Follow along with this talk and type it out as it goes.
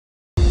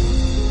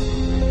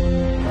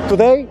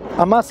Today,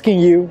 I'm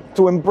asking you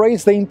to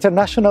embrace the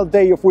International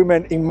Day of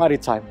Women in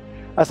Maritime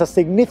as a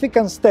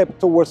significant step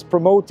towards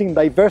promoting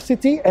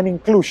diversity and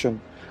inclusion,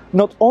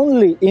 not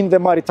only in the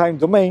maritime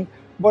domain,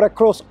 but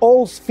across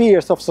all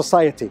spheres of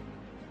society.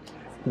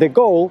 The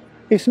goal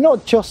is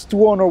not just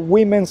to honor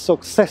women's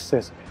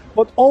successes,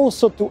 but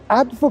also to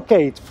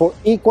advocate for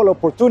equal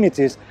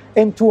opportunities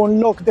and to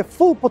unlock the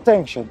full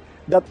potential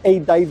that a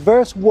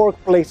diverse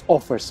workplace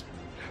offers,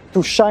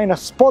 to shine a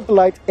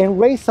spotlight and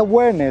raise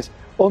awareness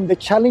on the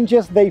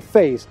challenges they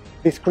face,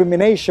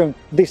 discrimination,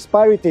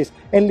 disparities,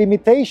 and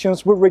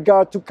limitations with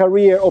regard to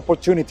career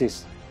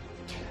opportunities.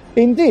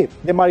 Indeed,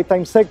 the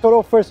maritime sector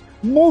offers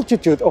a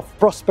multitude of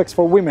prospects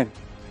for women,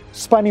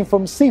 spanning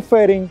from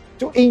seafaring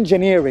to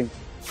engineering,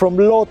 from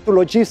law to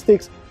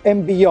logistics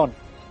and beyond.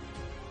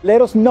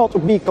 Let us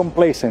not be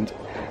complacent.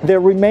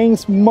 There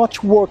remains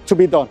much work to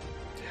be done.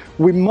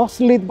 We must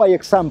lead by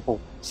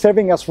example,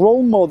 serving as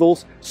role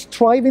models,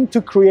 striving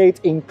to create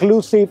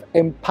inclusive,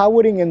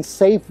 empowering and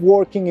safe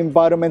working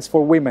environments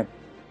for women.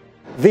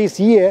 This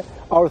year,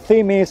 our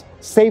theme is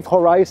Safe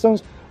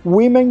Horizons,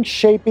 Women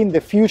Shaping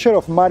the Future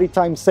of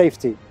Maritime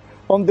Safety,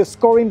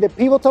 underscoring the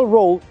pivotal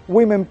role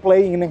women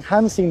play in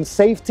enhancing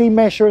safety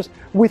measures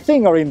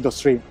within our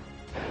industry.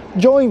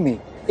 Join me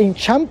in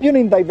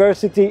championing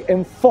diversity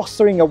and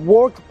fostering a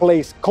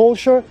workplace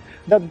culture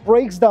that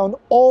breaks down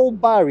all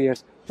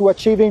barriers to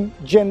achieving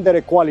gender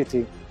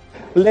equality.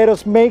 Let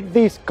us make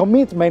this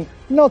commitment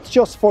not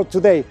just for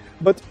today,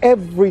 but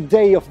every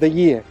day of the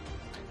year.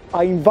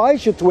 I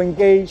invite you to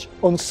engage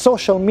on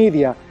social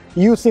media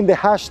using the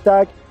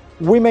hashtag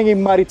Women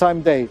in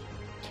Maritime Day.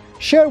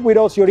 Share with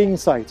us your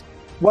insight.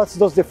 What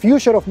does the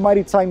future of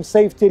maritime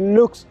safety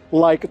look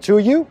like to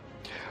you?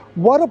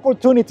 What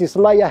opportunities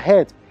lie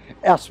ahead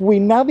as we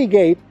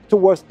navigate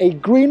towards a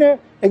greener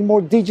and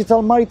more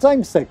digital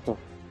maritime sector?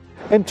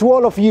 And to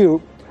all of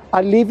you,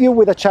 I leave you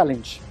with a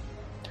challenge.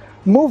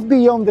 Move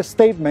beyond the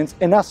statements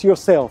and ask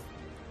yourself,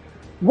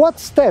 what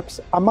steps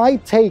am I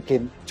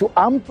taking to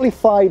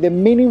amplify the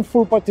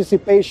meaningful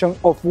participation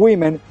of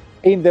women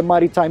in the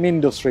maritime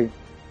industry?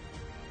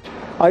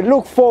 I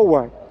look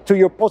forward to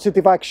your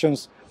positive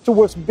actions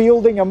towards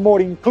building a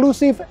more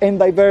inclusive and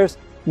diverse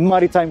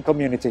maritime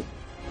community.